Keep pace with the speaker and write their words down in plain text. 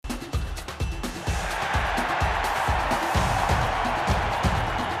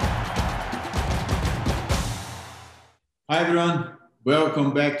Hi everyone,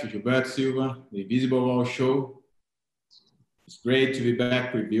 welcome back to Gilberto Silva, the Invisible Wall Show. It's great to be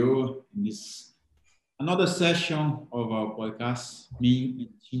back with you in this another session of our podcast. Me and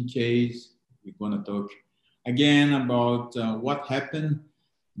Tim Chase, we're gonna talk again about what happened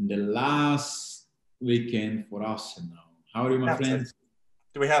in the last weekend for Arsenal. How are you, my friends?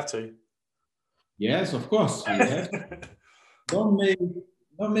 Do we have to? Yes, of course we have. Don't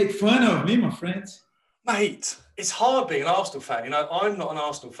make fun of me, my friends. Mate, it's hard being an Arsenal fan. You know, I'm not an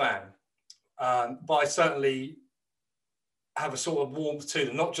Arsenal fan, but I certainly have a sort of warmth to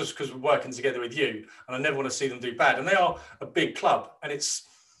them, not just because we're working together with you, and I never want to see them do bad. And they are a big club, and it's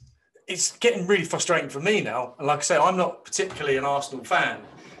getting really frustrating for me now. And like I say, I'm not particularly an Arsenal fan,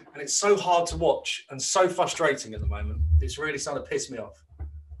 and it's so hard to watch and so frustrating at the moment. It's really starting to piss me off.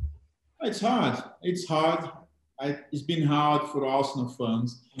 It's hard. It's hard. It's been hard for Arsenal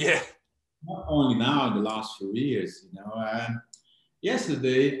fans. Yeah. Not only now in the last few years,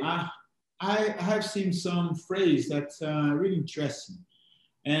 yesterday I have seen some phrase that's really interesting,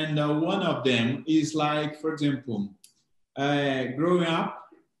 and one of them is like, for example, growing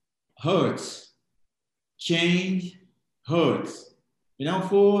up hurts, change hurts. You know,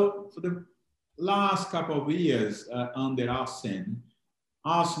 for the last couple of years under Arsene,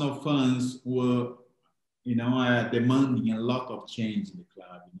 Arsenal fans were, demanding a lot of change in the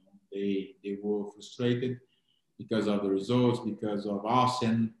club. They were frustrated because of the results, because of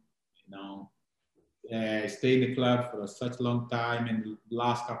Arsene, stay in the club for such a long time, and the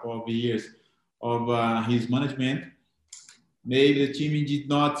last couple of years of his management, maybe the team did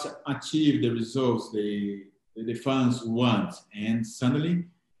not achieve the results the fans want, and suddenly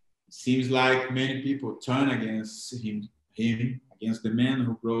it seems like many people turn against him against the man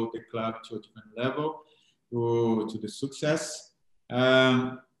who brought the club to a different level, to the success.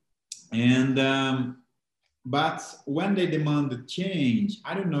 But when they demanded change,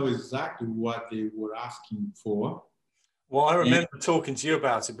 I don't know exactly what they were asking for. Well, I remember talking to you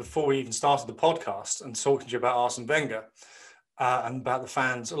about it before we even started the podcast, and talking to you about Arsene Wenger and about the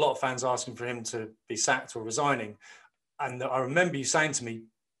fans, a lot of fans asking for him to be sacked or resigning. And I remember you saying to me,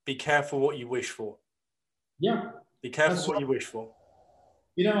 be careful what you wish for. Yeah. Be careful what you wish for.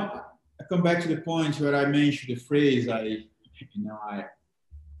 I come back to the point where I mentioned the phrase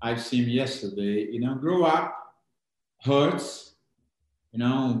I've seen yesterday. Grow up hurts.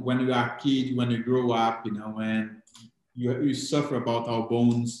 When you are a kid, when you grow up, when you suffer about our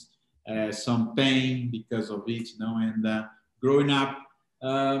bones, some pain because of it, and growing up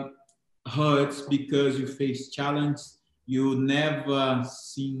hurts because you face challenge you never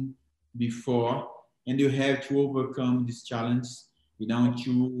seen before, and you have to overcome this challenge,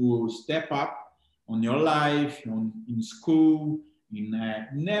 to step up on your life, in school,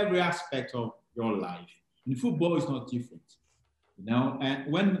 in every aspect of your life. In football, it's not different.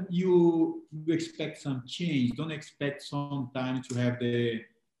 And when you expect some change, don't expect sometimes to have the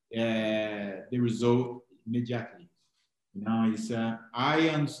result immediately. I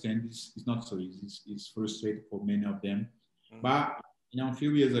understand this is not so easy. It's frustrating for many of them. Mm-hmm. But a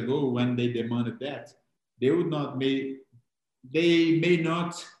few years ago, when they demanded that, they may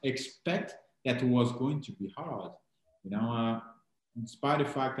not expect that it was going to be hard. Despite the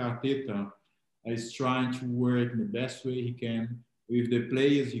fact Arteta is trying to work in the best way he can with the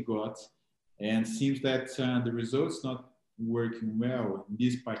players he got, and seems that the results not working well in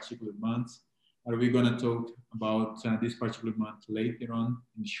this particular month. Are we going to talk about this particular month later on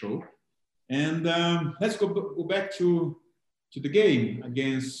in the show? And let's go back to the game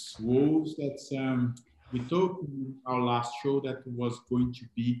against Wolves. That we talked in our last show that was going to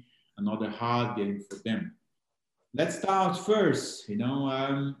be another hard game for them. Let's start first. When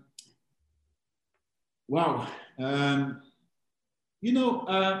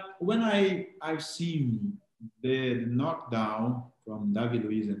I've seen the knockdown from David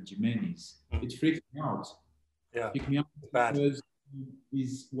Luiz and Jimenez, it freaked me out. Yeah, it freaked me out because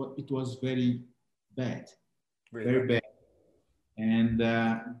it was very bad, really very bad. And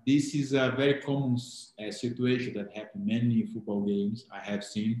this is a very common situation that happens in many football games I have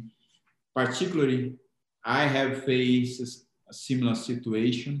seen. Particularly, I have faced a similar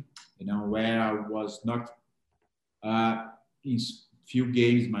situation, where I was knocked in few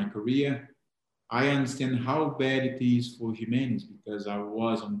games in my career. I understand how bad it is for Jimenez because I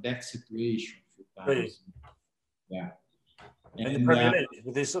was on that situation a few times. Really? Yeah. In the Premier League,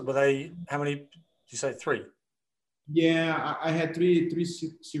 were they? How many? Did you say 3? Yeah, I had three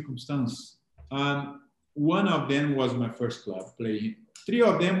circumstances. One of them was my first club playing. 3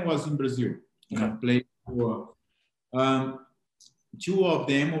 of them was in Brazil. Okay. Played for. 2 of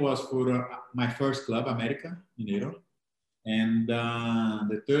them was for my first club, América Mineiro. And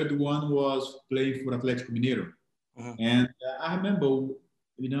the third one was playing for Atlético Mineiro. Mm-hmm. And I remember,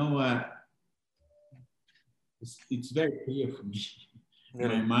 you know, it's very clear for me in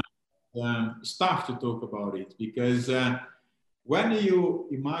Really? my mind, stuff to talk about it, because when you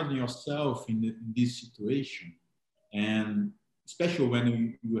imagine yourself in this situation, and especially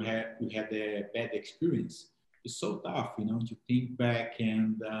when you had a bad experience, it's so tough, you know, to think back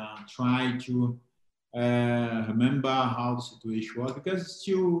and try to remember how the situation was, because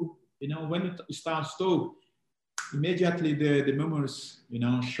still, you know, when it starts to immediately the memories, you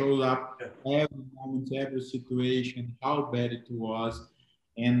know, show up every moment, every situation, how bad it was,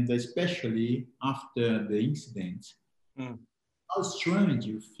 and especially after the incident, how strange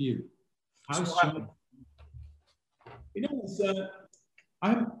you feel, how So strange. You know,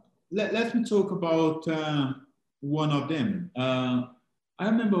 let me talk about one of them. I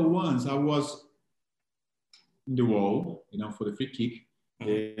remember once I was in the wall, you know, for the free kick,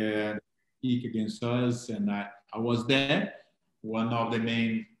 the kick against us, and I was there, one of the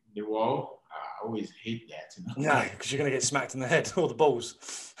main the wall. I always hate that, you know. No, because you're going to get smacked in the head or the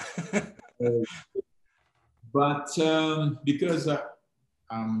balls. But because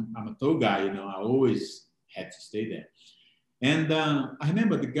I'm a tall guy, you know, I always had to stay there. And I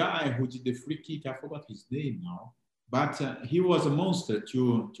remember the guy who did the free kick. I forgot his name now, but he was a monster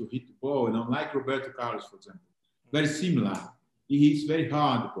to hit the ball. You know, like Roberto Carlos, for example, very similar. He hits very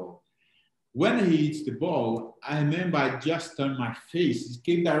hard the ball. When he hits the ball, I remember I just turned my face. It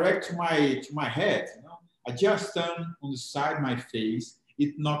came direct to my head. You know, I just turned on the side of my face.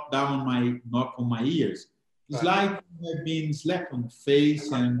 It knocked on my ears. It's like I've been slapped on the face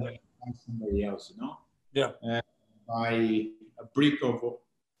and by somebody else. You know. Yeah. By a brick of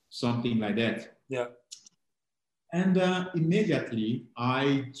something like that. Yeah. And immediately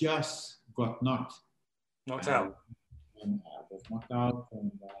I just got knocked. Knocked out. And I was knocked out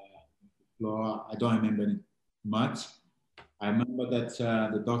on the floor. I don't remember much. I remember that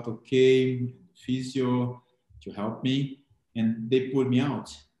the doctor came, the physio, to help me, and they pulled me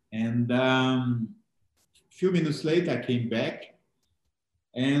out. And a few minutes later, I came back,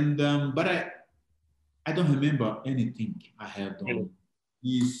 and but I don't remember anything I have done. Really?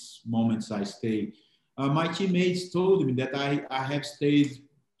 These moments I stayed. My teammates told me that I have stayed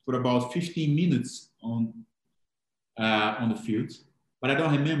for about 15 minutes on the field, but I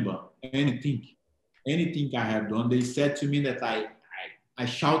don't remember anything I have done. They said to me that I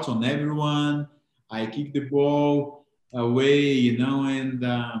shout on everyone, I kick the ball away, you know, and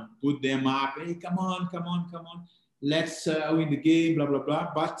put them up. Hey, come on, let's win the game, blah blah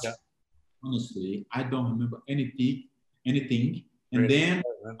blah. But honestly, I don't remember anything. And Really? then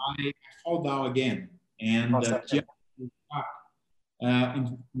I fall down again and just up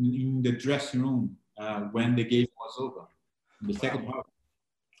in the dressing room when the game was over, in the second half.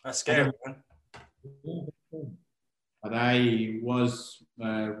 That's scary, man. But I was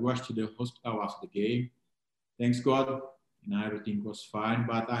rushed to the hospital after the game. Thanks God, you know, everything was fine.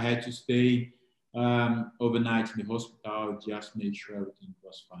 But I had to stay overnight in the hospital, just make sure everything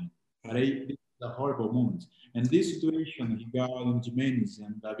was fine. But it's a horrible moment. And this situation regarding Jimenez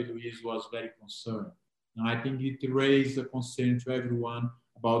and David Luiz was very concerned. And I think it raised a concern to everyone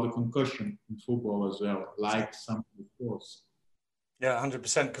about the concussion in football as well, like some reports. Yeah,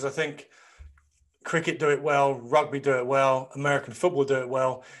 100%. Because I think cricket do it well, rugby do it well, American football do it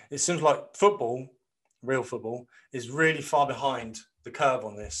well. It seems like football, real football, is really far behind the curve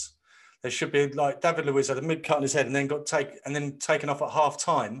on this. There should be, like David Luiz had a mid cut in his head and then taken off at half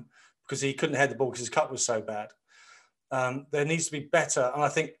time because he couldn't head the ball because his cut was so bad. There needs to be better, and I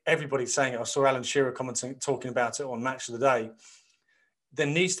think everybody's saying it. I saw Alan Shearer talking about it on Match of the Day. There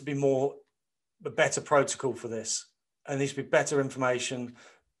needs to be a better protocol for this. And there needs to be better information,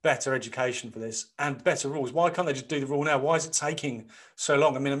 better education for this, and better rules. Why can't they just do the rule now? Why is it taking so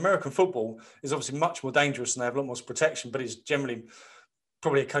long? I mean, American football is obviously much more dangerous and they have a lot more protection, but it's generally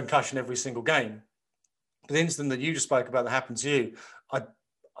probably a concussion every single game. The incident that you just spoke about that happened to you,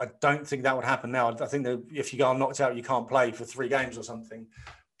 I don't think that would happen now. I think that if you go knocked out, you can't play for 3 games or something.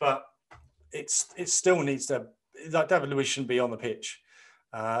 But it still needs to, like David Luiz shouldn't be on the pitch.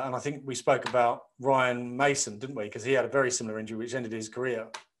 And I think we spoke about Ryan Mason, didn't we? Because he had a very similar injury which ended his career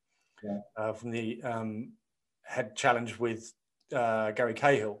from the head challenge with Gary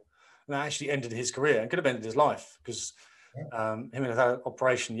Cahill. And that actually ended his career and could have ended his life because him and had an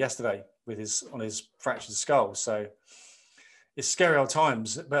operation yesterday on his fractured skull. So it's scary old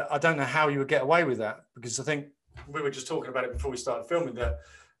times, but I don't know how you would get away with that because I think we were just talking about it before we started filming that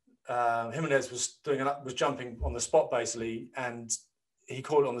Jimenez was jumping on the spot basically, and he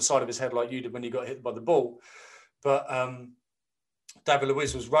caught it on the side of his head like you did when you got hit by the ball. but David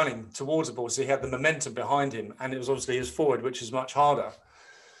Luiz was running towards the ball, so he had the momentum behind him, and it was obviously his forward, which is much harder.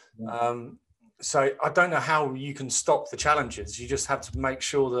 Yeah. So I don't know how you can stop the challenges. You just have to make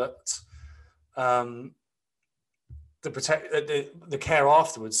sure that the care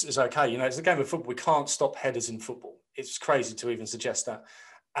afterwards is okay. You know, it's a game of football. We can't stop headers in football. It's crazy to even suggest that.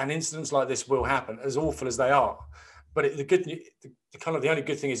 And incidents like this will happen, as awful as they are. But the only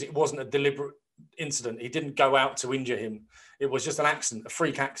good thing is it wasn't a deliberate incident. He didn't go out to injure him. It was just an accident, a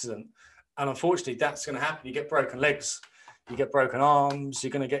freak accident. And unfortunately, that's going to happen. You get broken legs, you get broken arms,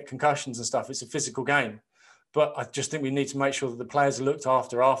 you're going to get concussions and stuff. It's a physical game. But I just think we need to make sure that the players are looked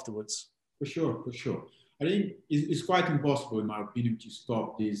after afterwards. For sure. I think it's quite impossible, in my opinion, to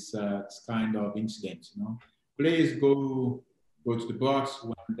stop this kind of incidents. You know, players go to the box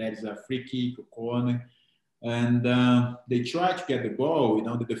when there is a free kick or corner, and they try to get the ball. You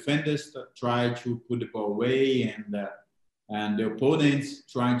know, the defenders try to put the ball away, and the opponents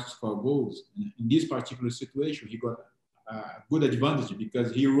trying to score goals. In this particular situation, he got a good advantage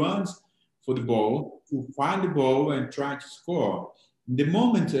because he runs for the ball to find the ball and try to score. In the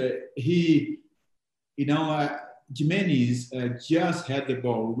moment Giménez just had the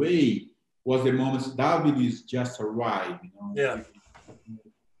ball away, was the moment David Luiz just arrived. You know, yeah.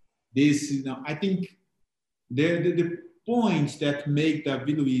 This, you know, I think the points that make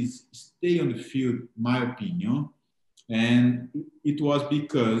David Luiz stay on the field, in my opinion, and it was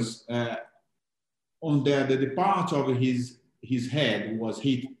because on the part of his head was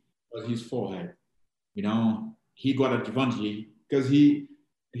hit, was his forehead. You know, he got advantage because he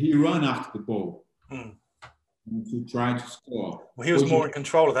ran after the ball. To try to score. Well, he was more in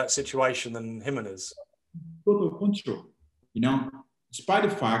control of that situation than Giménez. Total control. You know, despite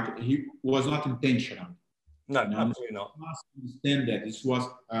the fact he was not intentional. No, absolutely not. You must understand that this was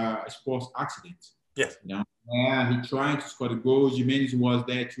a sports accident. Yes. You know, he tried to score the goal. Giménez was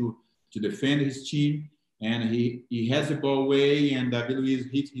there to defend his team, and he has the ball away, and David Luiz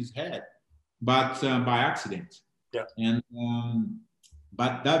hit his head, but by accident. Yeah. And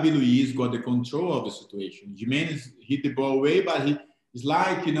but David Luiz got the control of the situation. Giménez hit the ball away, but it's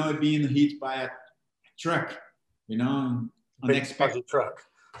like, you know, being hit by a truck, you know, unexpected truck.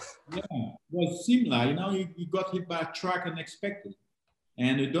 Yeah, it was similar. You know, you got hit by a truck unexpected,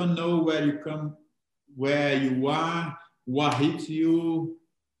 and you don't know where you are, what hits you.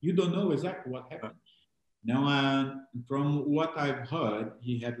 You don't know exactly what happened. Now, from what I've heard,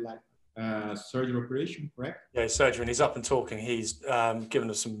 he had like surgery operation, correct? Yeah, surgery, and he's up and talking. He's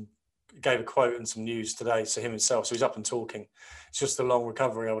gave a quote and some news today to himself, so he's up and talking. It's just a long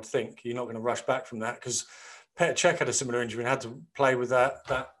recovery, I would think. You're not going to rush back from that, because Petr Cech had a similar injury and had to play with that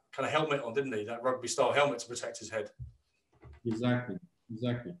kind of helmet on, didn't he? That rugby-style helmet to protect his head. Exactly.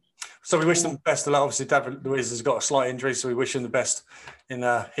 So we wish them the best of luck. Obviously, David Luiz has got a slight injury, so we wish him the best in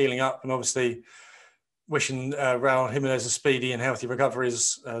healing up, and obviously wishing Raul Giménez a speedy and healthy recovery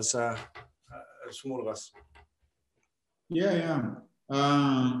as from all of us. Yeah.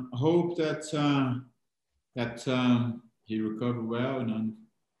 Hope that he recover well, you know,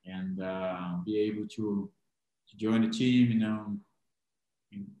 and be able to join the team, you know,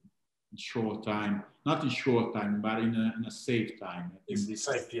 in short time. Not in short time, but in a safe time.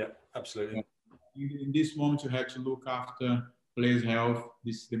 Safe, yeah, absolutely. In this moment, you have to look after players' health.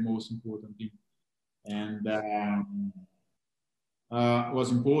 This is the most important thing. And it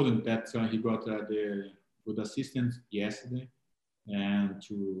was important that he got the good assistance yesterday, and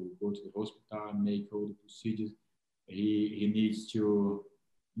to go to the hospital and make all the procedures he needs to,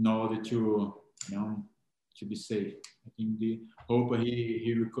 in order to, you know, to be safe. I think hope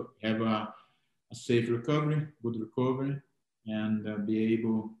he have a safe recovery, good recovery, and be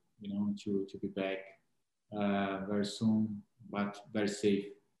able, you know, to be back very soon, but very safe.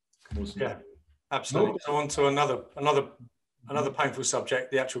 Yeah, absolutely. So on to another painful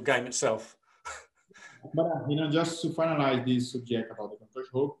subject, the actual game itself. But you know, just to finalize this subject about the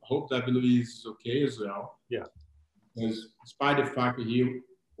concussion, hope that Luiz is okay as well. Yeah. Because despite the fact that he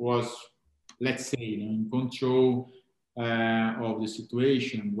was, let's say, you know, in control of the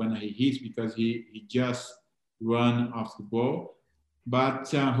situation when he hits, because he just run off the ball.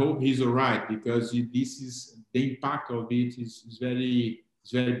 But hope he's all right, because this is the impact of it is very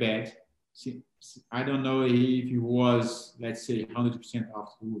bad. I don't know if he was, let's say, 100%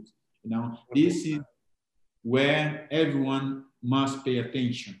 afterwards. You know, this is where everyone must pay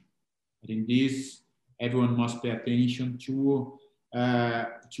attention. I think everyone must pay attention to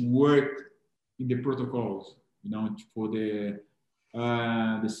work in the protocols, you know, for the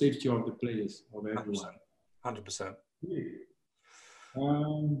safety of the players, of everyone. 100%.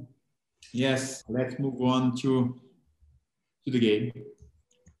 Yes, let's move on to the game.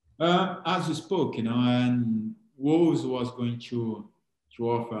 As we spoke, and Wolves was going to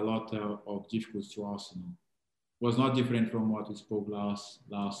offer a lot of difficulties to Arsenal. Was not different from what we spoke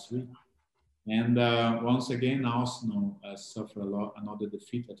last week. And once again, Arsenal suffered a lot, another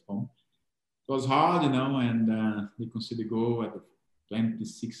defeat at home. It was hard, and they conceded a goal at the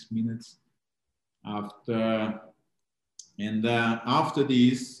 26 minutes after. And after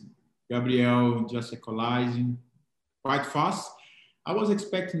this, Gabriel just equalizing quite fast. I was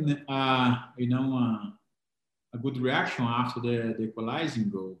expecting, a good reaction after the equalizing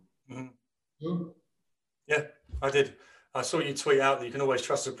goal. Mm-hmm. Yeah, I did. I saw you tweet out that you can always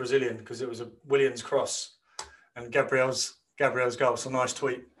trust a Brazilian because it was a Williams cross and Gabriel's goal. So nice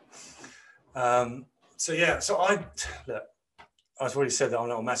tweet. So I've already said that I'm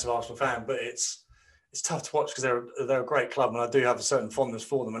not a massive Arsenal fan, but it's tough to watch because they're a great club and I do have a certain fondness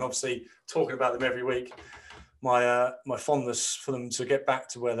for them. And obviously, talking about them every week, my fondness for them to get back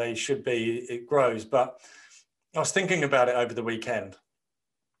to where they should be, it grows. But I was thinking about it over the weekend,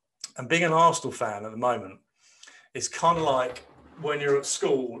 and being an Arsenal fan at the moment, it's kind of like when you're at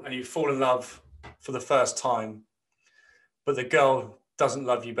school and you fall in love for the first time, but the girl doesn't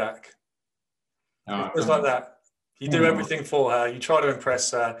love you back. It's like that. You do everything for her. You try to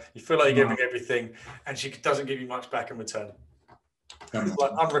impress her. You feel like you're giving everything, and she doesn't give you much back in return. It's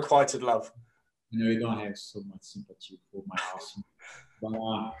like unrequited love. I don't have so much sympathy for my Arsenal,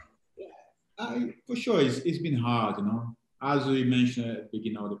 but for sure it's been hard, As we mentioned at the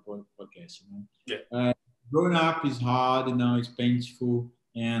beginning of the podcast, Yeah. Growing up is hard, it's painful,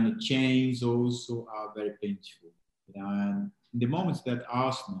 and the changes also are very painful, And in the moments that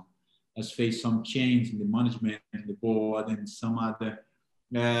Arsenal has faced some change in the management, in the board, and some other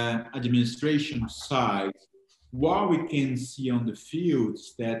administration side, what we can see on the field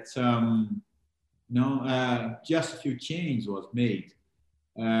is that just a few changes was made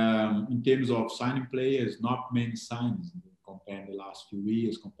in terms of signing players. Not many signings compared to the last few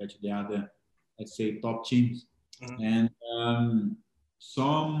years compared to the other, let's say, top teams. Mm-hmm. And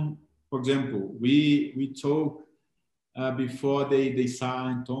some, for example, we talked before they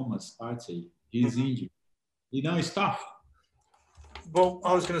signed Thomas Partey. He's injured. It's tough. Well,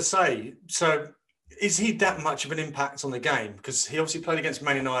 I was going to say, so is he that much of an impact on the game? Because he obviously played against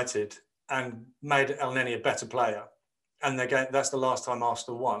Man United and made Elneny a better player. And that's the last time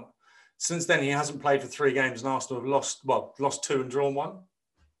Arsenal won. Since then, he hasn't played for 3 games and Arsenal have lost 2 and drawn 1.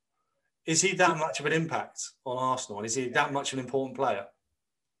 Is he that much of an impact on Arsenal? And is he that much of an important player?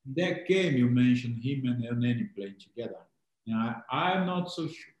 That game you mentioned, him and Elneny playing together. I'm not so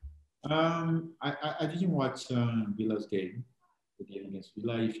sure. I didn't watch Villa's game, the game against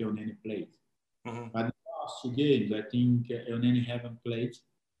Villa, if Elneny played. Mm-hmm. But the last 2 games, I think Elneny haven't played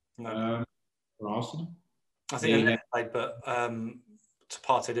for Arsenal. I think Elneny played, but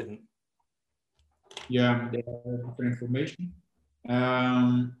Partey didn't. Yeah, they have different information.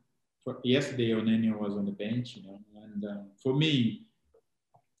 Yesterday, Elneny was on the bench, and for me,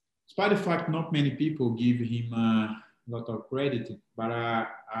 despite the fact not many people give him a lot of credit, but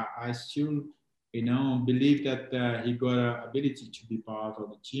I still, believe that he got an ability to be part of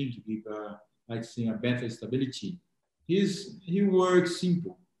the team, to give, a better stability. He works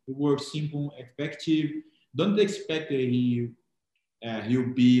simple. He works simple, effective. Don't expect that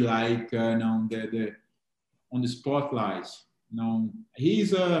he'll be like on the spotlight.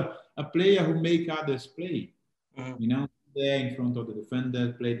 He's a player who make others play. Mm-hmm. There in front of the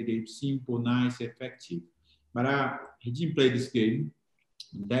defender, play the game simple, nice, effective. But he didn't play this game.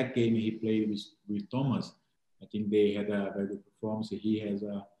 In that game, he played with Thomas. I think they had a very good performance. He has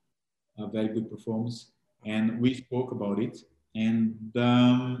a very good performance, and we spoke about it. And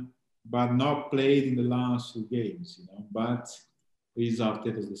but not played in the last 2 games, But it's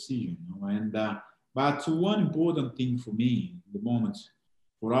Arteta's decision, And but one important thing for me, in the moment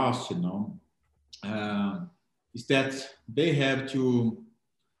for us, is that they have to,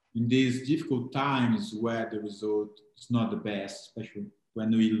 in these difficult times where the result is not the best, especially when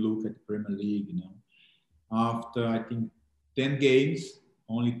we look at the Premier League, after I think 10 games,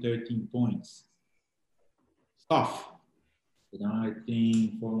 only 13 points. It's tough. I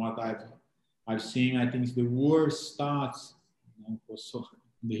think from what I've seen, I think it's the worst start in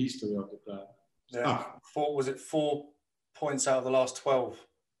the history of the club. Yeah. 4 points out of the last 12?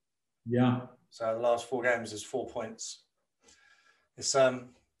 Yeah. So the last 4 games is 4 points. It's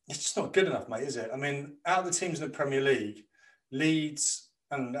just not good enough, mate, is it? I mean, out of the teams in the Premier League, Leeds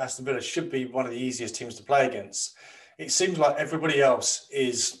and Aston Villa should be one of the easiest teams to play against. It seems like everybody else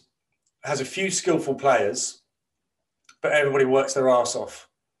has a few skillful players, but everybody works their arse off.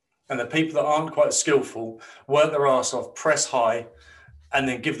 And the people that aren't quite skillful work their arse off, press high, and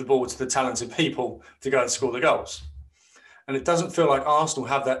then give the ball to the talented people to go and score the goals. And it doesn't feel like Arsenal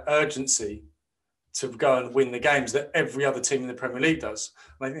have that urgency to go and win the games that every other team in the Premier League does.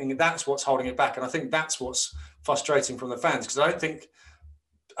 And I think that's what's holding it back. And I think that's what's frustrating from the fans, because I don't think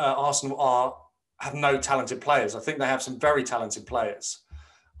Arsenal have no talented players. I think they have some very talented players.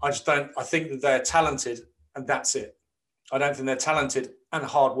 I think that they're talented and that's it. I don't think they're talented and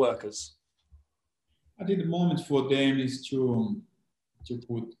hard workers. I think the moment for them is to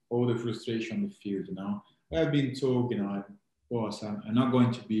put all the frustration on the field, I've been told, of course, I'm not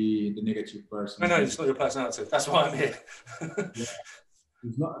going to be the negative person. No, it's not your personality. That's why I'm here. Yeah.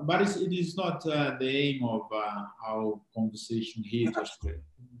 It's not, but it is not the aim of our conversation here.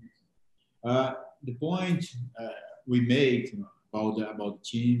 The point we made about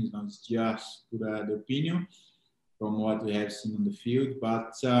teams is just the opinion from what we have seen on the field.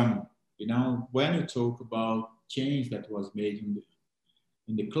 But when you talk about change that was made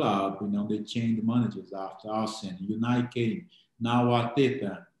in the club, they changed the managers after Arsene, Unai came, now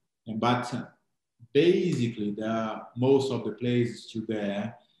Arteta, but basically most of the players are still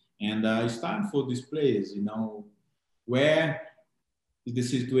there, and it's time for these players, where is the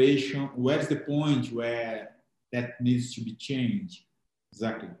situation, where's the point where that needs to be changed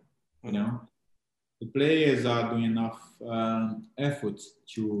exactly, the players are doing enough efforts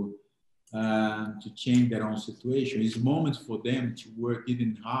to change their own situation. It's a moment for them to work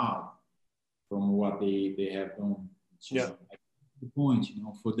even hard from what they have done. Yeah. The point,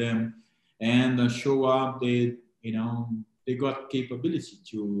 for them, and show up. They got capability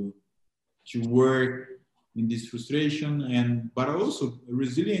to work in this frustration, but also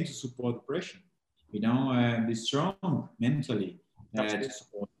resilient to support the pressure. Be strong mentally to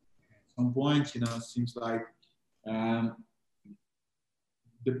support. At some point, it seems like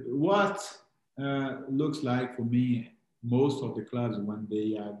what looks like for me, most of the clubs when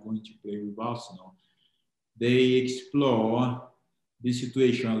they are going to play with Arsenal, they explore the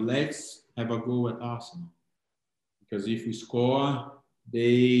situation. Let's have a go at Arsenal, because if we score,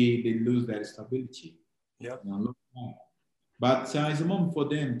 they lose their stability. Yeah. But it's a moment for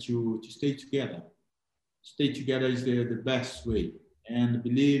them to stay together. Stay together is the best way, and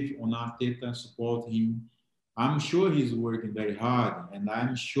believe on Arteta, support him. I'm sure he's working very hard, and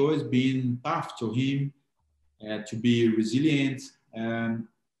I'm sure it's been tough to him to be resilient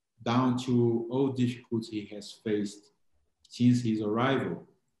down to all difficulties he has faced since his arrival.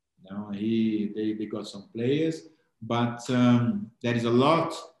 They got some players, but there is a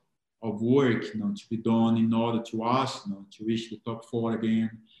lot of work, to be done in order to us, to reach the top 4 again,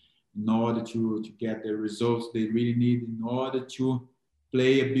 in order to get the results they really need, in order to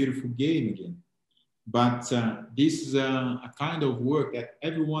play a beautiful game again. But this is a kind of work that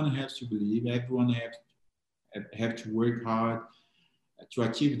everyone has to believe, everyone have to work hard to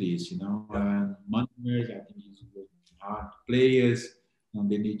achieve this, managers, I think, is working hard. Players,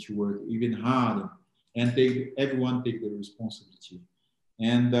 they need to work even harder, and everyone take the responsibility.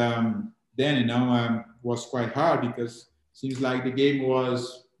 And then, was quite hard, because it seems like the game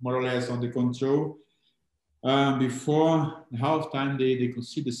was more or less under control. Before halftime, they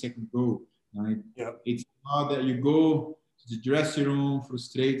conceded the second goal. It's hard that you go to the dressing room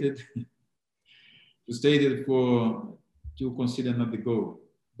frustrated to consider another goal.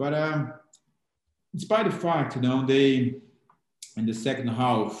 But despite the fact, they in the second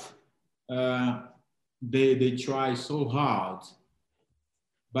half, they try so hard,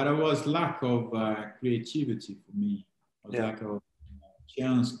 but it was lack of creativity for me. It was lack of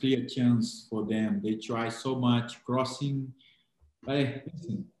clear chance for them. They try so much crossing. But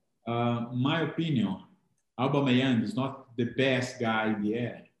listen, my opinion, Aubameyang is not the best guy in the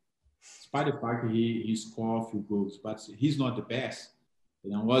air. Despite the fact that he scored a few goals, but he's not the best.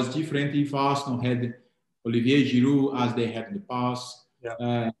 It was different if Arsenal had Olivier Giroud as they had in the past.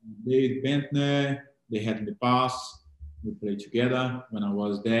 David Bentner, they had in the past. We played together when I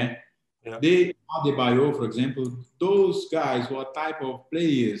was there. Adebayo, for example, those guys were type of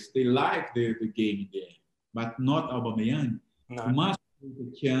players. They like the game there, but not Aubameyang. No. You must take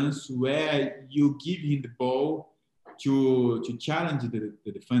a chance where you give him the ball to challenge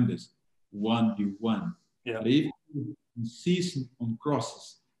the defenders 1v1. But if you insist on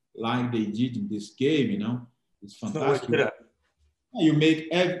crosses like they did in this game, it's fantastic. You make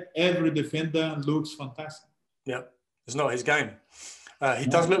every defender looks fantastic. Yeah, it's not his game. He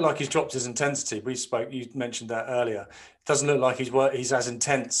does look like he's dropped his intensity. You mentioned that earlier. It doesn't look like he's as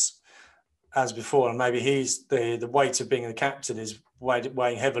intense as before, and maybe he's the weight of being the captain is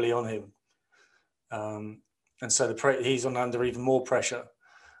weighing heavily on him, and so he's under even more pressure.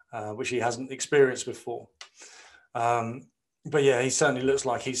 which he hasn't experienced before. But yeah, he certainly looks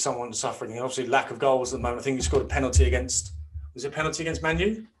like he's someone suffering. Obviously, lack of goals at the moment. I think he scored a penalty against. Was it a penalty against Man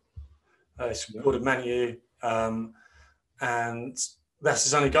U? He scored a Man U, and that's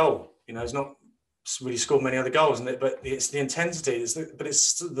his only goal. You know, he's not really scored many other goals, but it's the intensity. But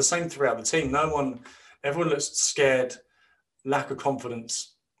it's the same throughout the team. Everyone looks scared, lack of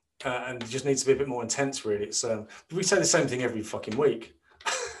confidence, and it just needs to be a bit more intense. Really, it's. We say the same thing every fucking week.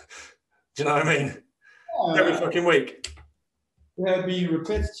 Do you know what I mean? Every fucking week. We have been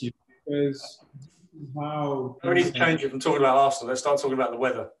repetitive because this is how. We need to change it from talking about Arsenal. Let's start talking about the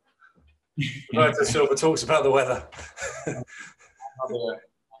weather. Roberto Silva talks about the weather.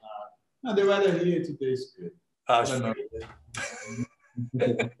 No, the weather here today is good.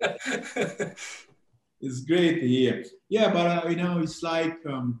 It's great here. Yeah, but you know, it's like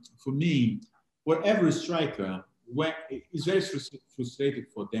for me, whatever striker, it's very frustrating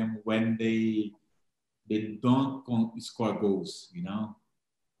for them when they don't score goals. You know,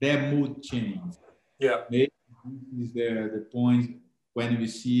 their mood changes. Yeah, maybe is the point when we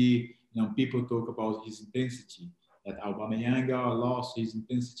see people talk about his intensity. That Aubameyang lost his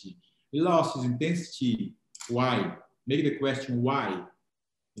intensity. He lost his intensity. Why? Make the question why.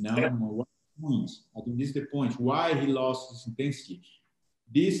 What point? I think this is the point. Why he lost his intensity?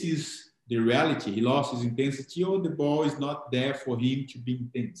 This is the reality. He lost his intensity, or the ball is not there for him to be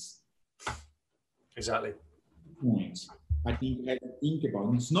intense. Exactly. Point. I think we have to think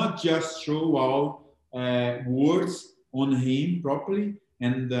about it. It's not just show out words on him properly.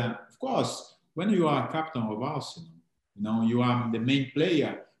 And of course, when you are captain of Arsenal, you are the main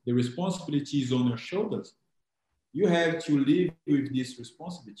player. The responsibility is on your shoulders. You have to live with this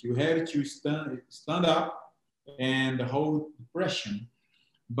responsibility. You have to stand up and hold the pressure.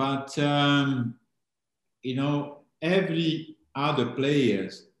 But every other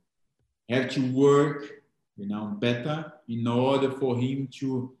players have to work, better in order for him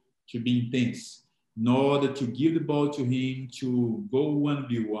to be intense, in order to give the ball to him, to go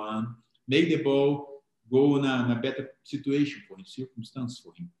 1v1, make the ball go in a better situation for him, circumstance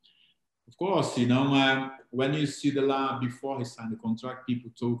for him. Of course, when you see the law before he signed the contract,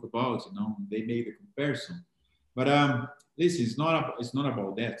 people talk about, they made a comparison. But listen, it's not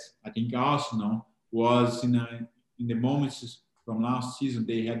about that. I think Arsenal was in the moments from last season,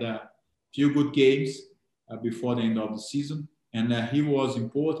 they had a few good games before the end of the season, and he was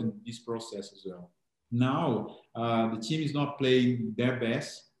important in this process as well. Now, the team is not playing their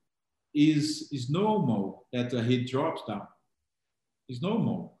best. Is normal that he drops down. It's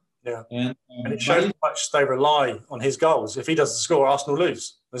normal. Yeah, and it shows how much they rely on his goals. If he doesn't score, Arsenal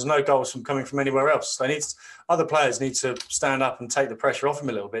lose. There's no goals coming from anywhere else. Other players need to stand up and take the pressure off him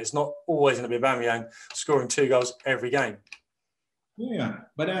a little bit. It's not always going to be Aubameyang scoring 2 goals every game. Yeah,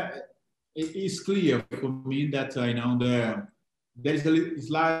 but it is clear for me that there is a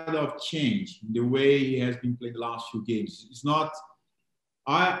lot of change in the way he has been playing the last few games. It's not.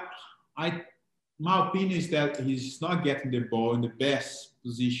 My opinion is that he's not getting the ball in the best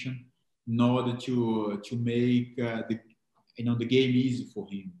position in order to make the game easy for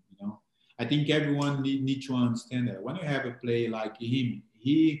him. I think everyone need to understand that when you have a player like him,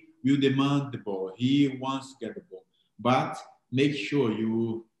 he will demand the ball. He wants to get the ball, but make sure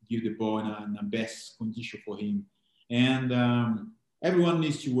you give the ball in the best condition for him. And everyone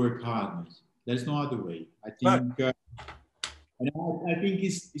needs to work hard. There's no other way. I think. I think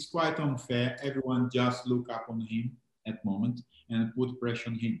it's quite unfair. Everyone just look up on him at the moment and put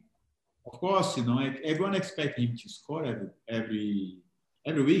pressure on him. Of course, everyone expects him to score every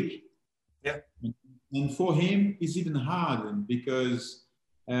week. Yeah. And for him, it's even harder because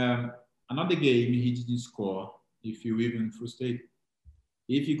another game he didn't score. If you even frustrated,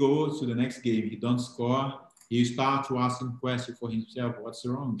 if he goes to the next game, he don't score. He start to ask him questions for himself. What's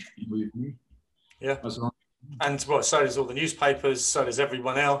wrong with me? Yeah. What's wrong? And so does all the newspapers, so does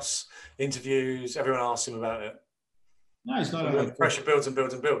everyone else, interviews, everyone asks him about it. No, it's not. The pressure builds and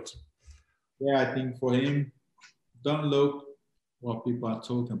builds and builds. Yeah, I think for him, don't look what people are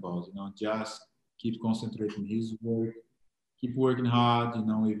talking about, just keep concentrating his work, keep working hard,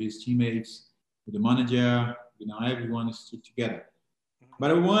 with his teammates, with the manager, everyone is still together.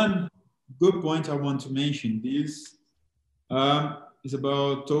 But one good point I want to mention is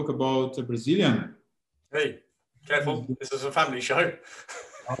talk about a Brazilian. Hey, careful. This is a family show.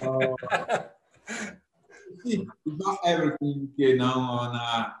 It's not everything, on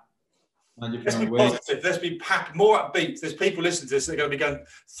a different way. Let's be positive. Let's be more upbeat. There's people listening to this. They're going to be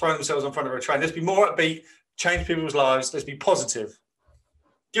throwing themselves in front of a train. Let's be more upbeat. Change people's lives. Let's be positive.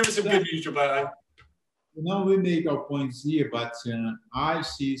 Give us some good news, Roberto. we make our points here, but I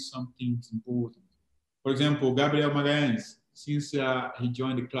see some things important. For example, Gabriel Magalhães, since he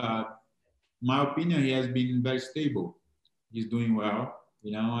joined the club, in my opinion, he has been very stable. He's doing well.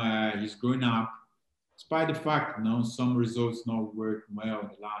 He's growing up. Despite the fact, some results not working well.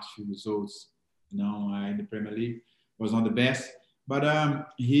 The last few results, in the Premier League was not the best, but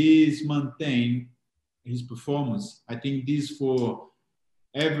he's maintained his performance. I think this for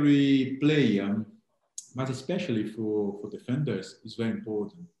every player, but especially for defenders, is very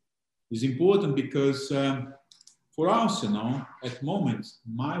important. It's important because for Arsenal, at the moment,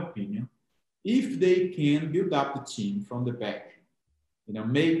 in my opinion, if they can build up the team from the back,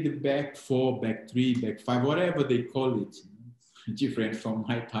 make the back four, back three, back five, whatever they call it, different from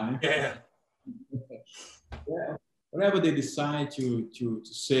my time. Yeah. Yeah. Whatever they decide to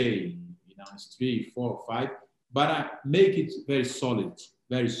say, it's 3, 4, 5, but make it very solid,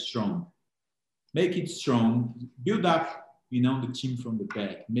 very strong. Make it strong. Build up, the team from the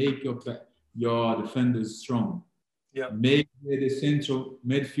back. Make your defenders strong. Yeah. Make the central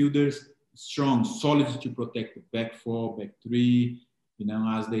midfielders strong, solid to protect the back four, back three,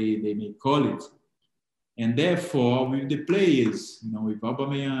 as they may call it. And therefore, with the players, with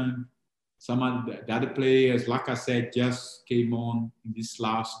Aubameyang, some of the other players, like I said, just came on in this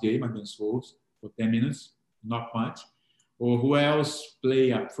last game against Wolves for 10 minutes, not much. Or who else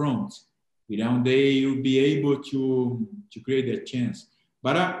play up front? They will be able to create their chance.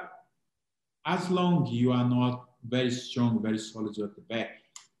 But as long as you are not very strong, very solid at the back,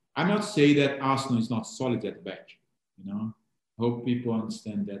 I'm not saying that Arsenal is not solid at the back. I hope people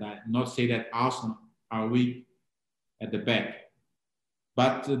understand that. I'm not saying that Arsenal are weak at the back.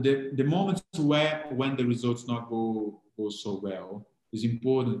 But the moments when the results not go so well, it's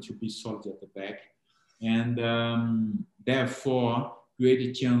important to be solid at the back. And therefore, create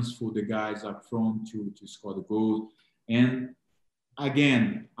a chance for the guys up front to score the goal. And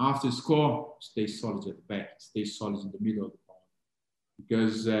again, after score, stay solid at the back, stay solid in the middle of the ball.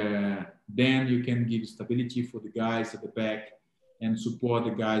 Because then you can give stability for the guys at the back and support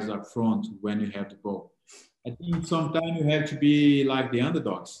the guys up front when you have the ball. I think sometimes you have to be like the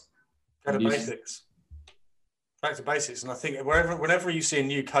underdogs. Back to basics. Back to basics. And I think whenever you see a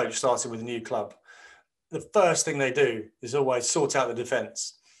new coach starting with a new club, the first thing they do is always sort out the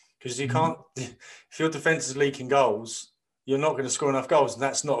defence. Because you can't, if your defence is leaking goals, you're not going to score enough goals. And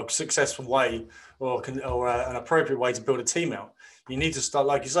that's not a successful way or an appropriate way to build a team out. You need to start,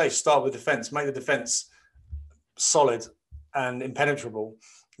 like you say, start with defence, make the defence solid and impenetrable.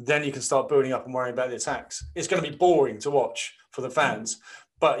 Then you can start building up and worrying about the attacks. It's going to be boring to watch for the fans,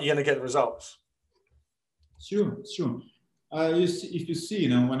 but you're going to get the results. Sure. If you see,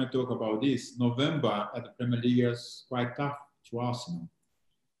 when I talk about this, November at the Premier League is quite tough to Arsenal.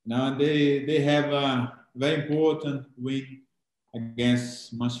 Now they have a very important win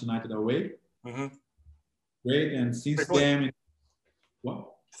against Manchester United away. Mm-hmm. Great, and since then,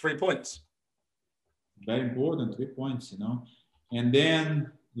 what? 3 points. Very important, 3 points, and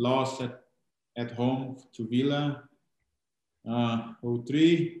then lost at home to Villa,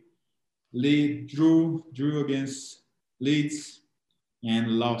 0-3. Drew against Leeds and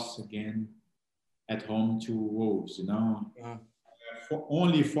lost again at home to Wolves. Yeah.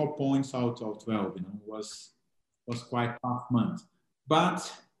 Only 4 points out of 12. Was quite tough month,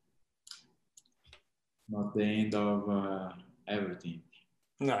 but not the end of everything.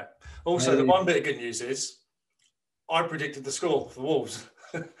 No. Also, the one bit of good news is I predicted the score for Wolves.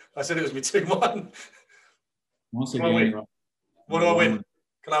 I said it was be 2-1. Once again, what do I win?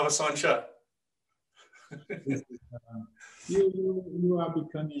 Can I have a signed shirt? You are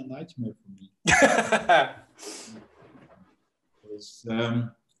becoming a nightmare for me.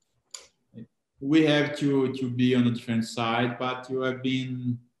 We have to be on the different side, but you have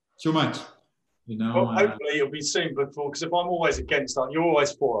been too much. Well, hopefully it'll be soon, because if I'm always against Arsenal, you're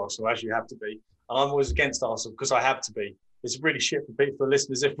always for Arsenal, as you have to be, and I'm always against Arsenal because I have to be. It's really shit for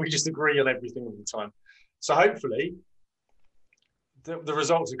listeners if we just agree on everything all the time. So hopefully the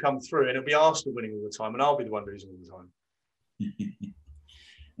results will come through and it'll be Arsenal winning all the time and I'll be the one losing all the time.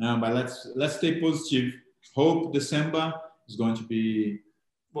 No, but let's stay positive. Hope December is going to be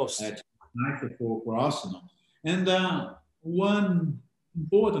nicer for Arsenal. And one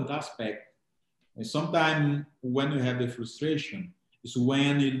important aspect, sometimes when you have the frustration, is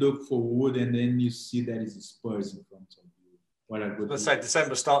when you look forward and then you see that it's Spurs in front of you. What a good. Let's say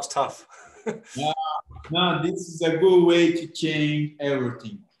December starts tough. No, this is a good way to change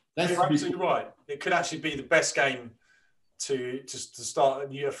everything. You're absolutely right. It could actually be the best game to start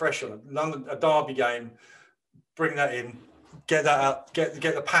a year fresh on. A derby game, bring that in, get that out, get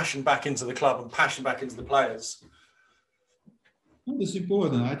the passion back into the club and passion back into the players. That's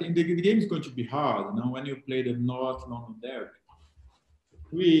important. I think the game is going to be hard. You know, when you play the North London derby,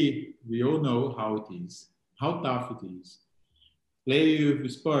 we all know how it is, how tough it is. Play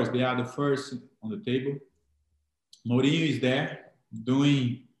with Spurs, they are the first on the table. Mourinho is there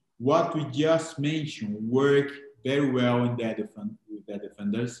doing what we just mentioned, work very well in their with their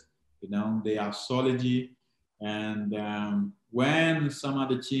defenders. You know, they are solid. And when some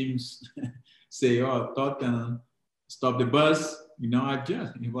other teams say, "Oh, Tottenham, stop the bus," you know,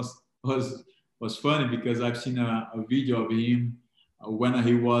 it was funny because I've seen a video of him when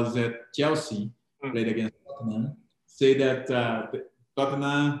he was at Chelsea, played against Tottenham, say that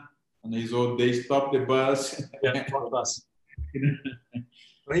Tottenham on his old days stopped the bus. Yeah, stop the bus.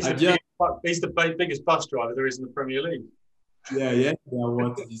 Well, he's the biggest bus driver there is in the Premier League. Yeah.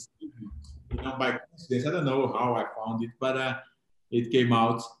 What is, you know, by coincidence, I don't know how I found it, but it came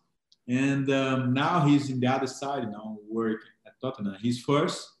out. And now he's in the other side, you know, working at Tottenham. He's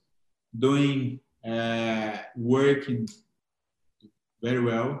first doing working very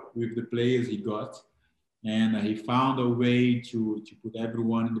well with the players he got. And he found a way to put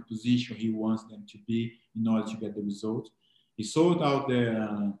everyone in the position he wants them to be in order to get the result. He sorted out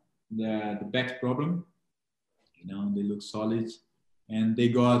the back problem. You know, they look solid. And they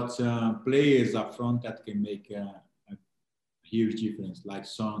got players up front that can make a huge difference, like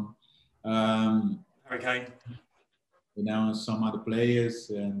Son. Harry Kane. You know, some other players,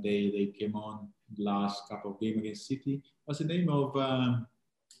 and they came on the last couple of games against City. What's the name of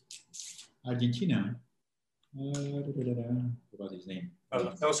Argentina? Forgot his name.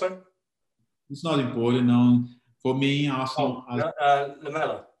 Also? It's not important now. For me, Arsenal.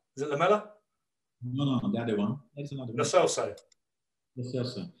 Lamela. Is it Lamela? No, the other one. That's another one. Lo Celso.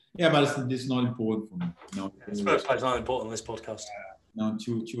 Yeah, but this is not important for me. No, Spurs players not important on this podcast. Now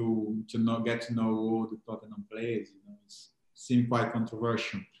to not get to know all the Tottenham players, you know, it seems quite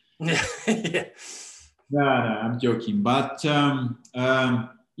controversial. Yeah. No, I'm joking. But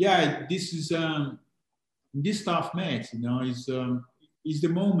yeah, this is this tough match. You know, is the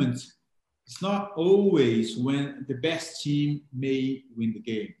moment. It's not always when the best team may win the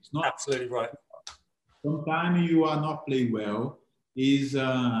game. It's not absolutely right. Sometimes you are not playing well. Is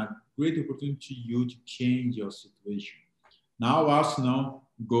a great opportunity to you to change your situation. Now Arsenal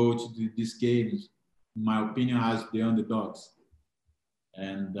go to this game, in my opinion, as the underdogs.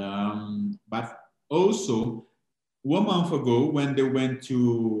 And but also 1 month ago when they went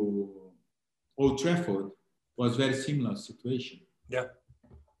to Old Trafford was very similar situation. Yeah.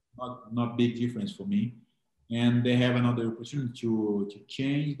 Not big difference for me. And they have another opportunity to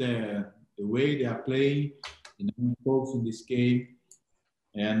change the way they are playing, you know, focus in this game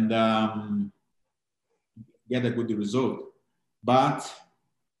and get a good result. But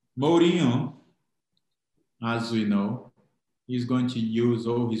Mourinho, as we know, he's going to use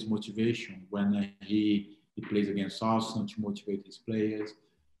all his motivation when he plays against Arsenal to motivate his players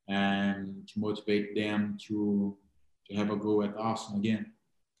and to motivate them to have a go at Arsenal again.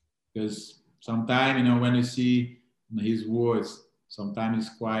 Because sometimes, you know, when you see his words, sometimes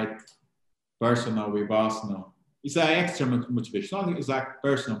it's quite personal with Arsenal. It's an extra motivation. Not exactly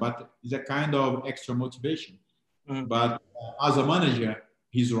personal, but it's a kind of extra motivation. Mm-hmm. But as a manager,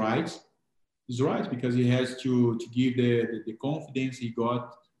 he's right. He's right because he has to give the confidence he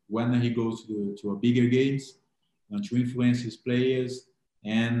got when he goes to a bigger games and to influence his players.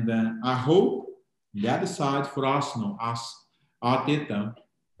 And I hope the other side for Arsenal, as Arteta,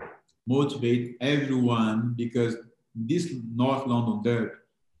 motivate everyone because this North London derby,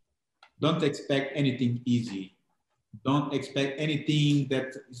 don't expect anything easy. Don't expect anything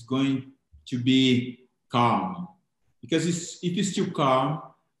that is going to be calm. Because if it's too calm,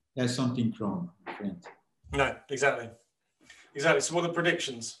 there's something wrong, friend. No, exactly. Exactly. So what are the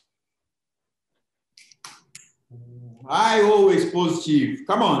predictions? I always positive.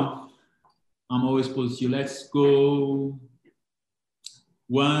 Come on. I'm always positive. Let's go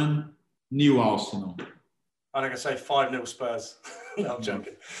 1-0 Arsenal. I'm going to say 5-0 Spurs. No, I'm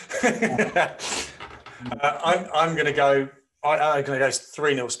joking. I'm going to go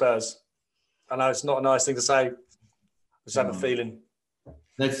 3-0 Spurs. I know it's not a nice thing to say. I just have a feeling.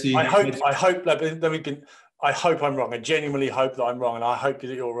 Let's see. I hope I'm wrong. I genuinely hope that I'm wrong, and I hope that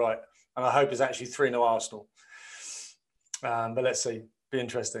you're right. And I hope it's actually 3-0 Arsenal. But let's see. Be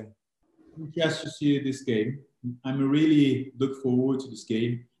interesting. Just to see this game. I'm really look forward to this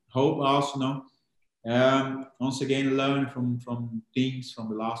game. Hope Arsenal once again learn from things from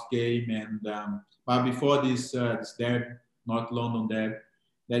the last game. And but before this derby, North London derby,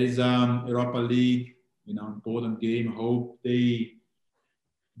 there is Europa League important game. I hope they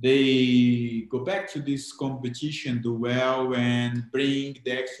go back to this competition, do well, and bring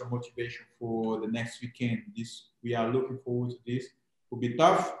the extra motivation for the next weekend. We are looking forward to this. It will be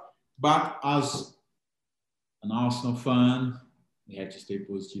tough, but as an Arsenal fan, we have to stay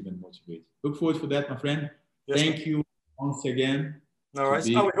positive and motivated. Look forward for that, my friend. Yes, Thank you once again. No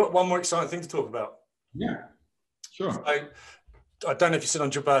worries. Oh, we've got one more exciting thing to talk about. Yeah, sure. So, I don't know if you've seen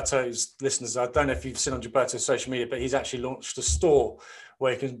on Gilberto's listeners, I don't know if you've seen on Gilberto's social media, but he's actually launched a store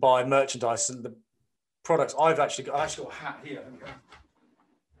where you can buy merchandise and the products. I actually got a hat here.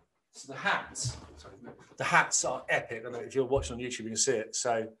 So the hats are epic. I don't know if you're watching on YouTube, you can see it.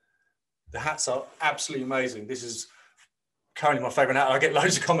 So the hats are absolutely amazing. This is currently my favorite hat. I get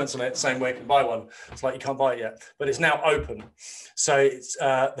loads of comments on it saying where you can buy one. It's like you can't buy it yet, but it's now open. So it's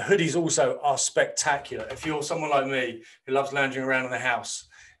the hoodies also are spectacular. If you're someone like me who loves lounging around in the house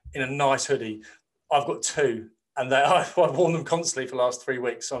in a nice hoodie, I've got two, and I've worn them constantly for the last 3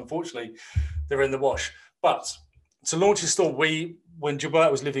 weeks. So unfortunately, they're in the wash. But to launch the store, when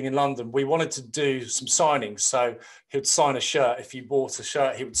Gilberto was living in London, we wanted to do some signings. So he would sign a shirt. If you bought a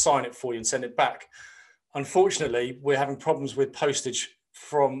shirt, he would sign it for you and send it back. Unfortunately, we're having problems with postage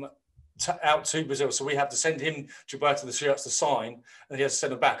out to Brazil. So we have to send him, Gilberto, the shirts to sign, and he has to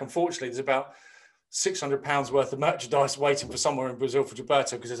send them back. Unfortunately, there's about £600 worth of merchandise waiting for somewhere in Brazil for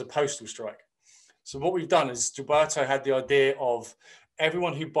Gilberto because there's a postal strike. So what we've done is Gilberto had the idea of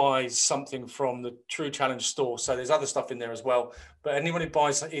everyone who buys something from the True Challenge store, so there's other stuff in there as well, but anyone who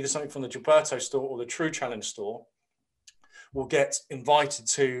buys either something from the Gilberto store or the True Challenge store will get invited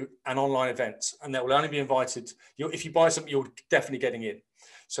to an online event, and that will only be invited. If you buy something, you're definitely getting in.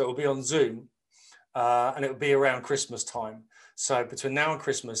 So it will be on Zoom, and it will be around Christmas time. So between now and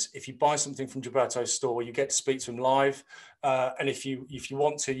Christmas, if you buy something from Gilberto's store, you get to speak to him live. And if you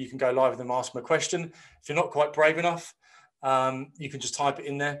want to, you can go live with them, ask him a question. If you're not quite brave enough, you can just type it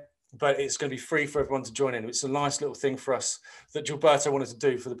in there. But it's going to be free for everyone to join in. It's a nice little thing for us that Gilberto wanted to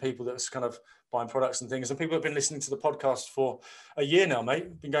do for the people that's kind of buying products and things. And people have been listening to the podcast for a year now, mate.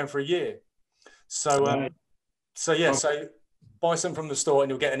 We've been going for a year. So, so buy some from the store, and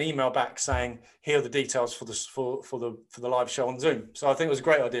you'll get an email back saying, "Here are the details for the live show on Zoom." So I think it was a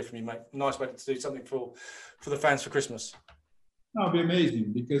great idea from you, mate. Nice way to do something for the fans for Christmas. That'll be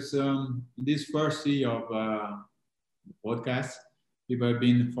amazing because this first year of the podcast, people have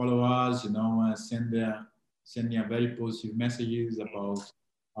been follow us, send me a very positive messages about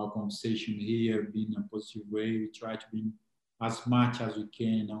our conversation here, being a positive way. We try to be as much as we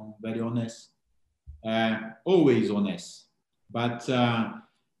can, very honest, always honest, but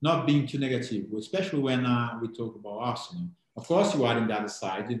not being too negative, especially when we talk about Arsenal. Of course, you are in the other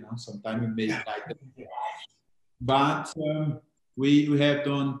side, sometimes we make like that. But we have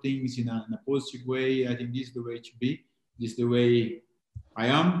done things in a positive way. I think this is the way to be. This is the way I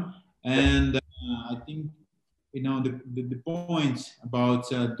am. And I think, the point about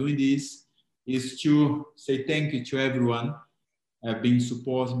doing this is to say thank you to everyone been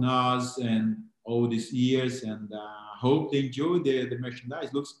supporting us and all these years, and hope they enjoy the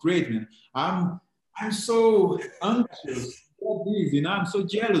merchandise. Looks great, man. I'm so anxious for this, I'm so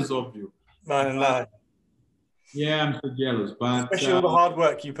jealous of you. No. Yeah, I'm so jealous. But especially all the hard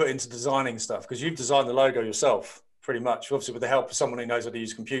work you put into designing stuff, because you've designed the logo yourself, pretty much, obviously with the help of someone who knows how to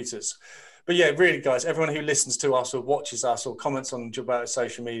use computers. But yeah, really, guys, everyone who listens to us or watches us or comments on Gilberto's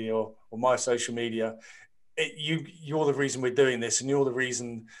social media or my social media, you're the reason we're doing this, and you're the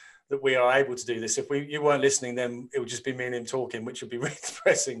reason that we are able to do this. If you weren't listening, then it would just be me and him talking, which would be really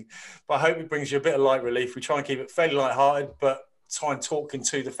depressing. But I hope it brings you a bit of light relief. We try and keep it fairly lighthearted, but try and talking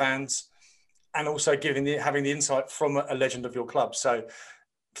to the fans, and also having the insight from a legend of your club. So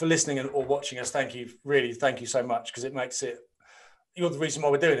for listening or watching us, thank you so much, because it makes it, you're the reason why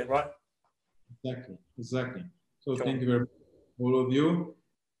we're doing it, right? Exactly. So cool. Thank you very much, all of you.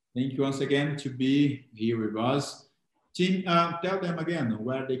 Thank you once again to be here with us. Team, tell them again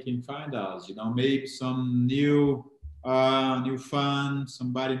where they can find us. Maybe some new fan,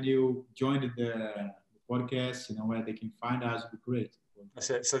 somebody new joined the podcast. Where they can find us would be great. That's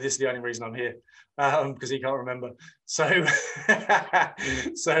it. So this is the only reason I'm here, because he can't remember. So,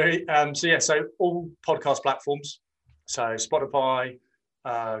 so all podcast platforms. So Spotify,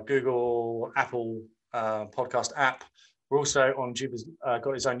 Google, Apple podcast app. We're also on Juba's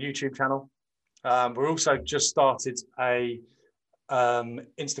got his own YouTube channel. We're also just started a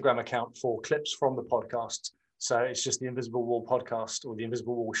Instagram account for clips from the podcast. So it's just the Invisible Wall podcast or the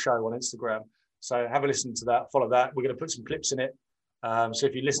Invisible Wall show on Instagram. So have a listen to that, follow that. We're going to put some clips in it. So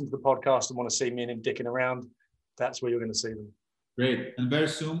if you listen to the podcast and want to see me and him dicking around, that's where you're going to see them. Great. And very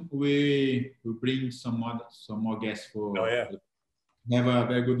soon we will bring some more guests for. Oh yeah. We have a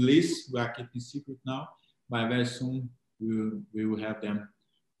very good list. We are keeping secret now, but very soon we will have them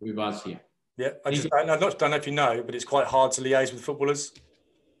with us here. Yeah, I don't know if you know, but it's quite hard to liaise with footballers.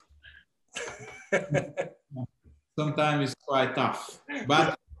 Sometimes it's quite tough,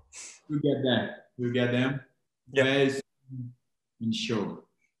 but we get there. We get them. Yeah. Very soon in show.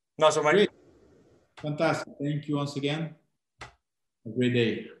 Nice one, mate. Great. Fantastic. Thank you once again. Have a great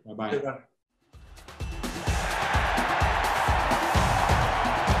day. Bye-bye.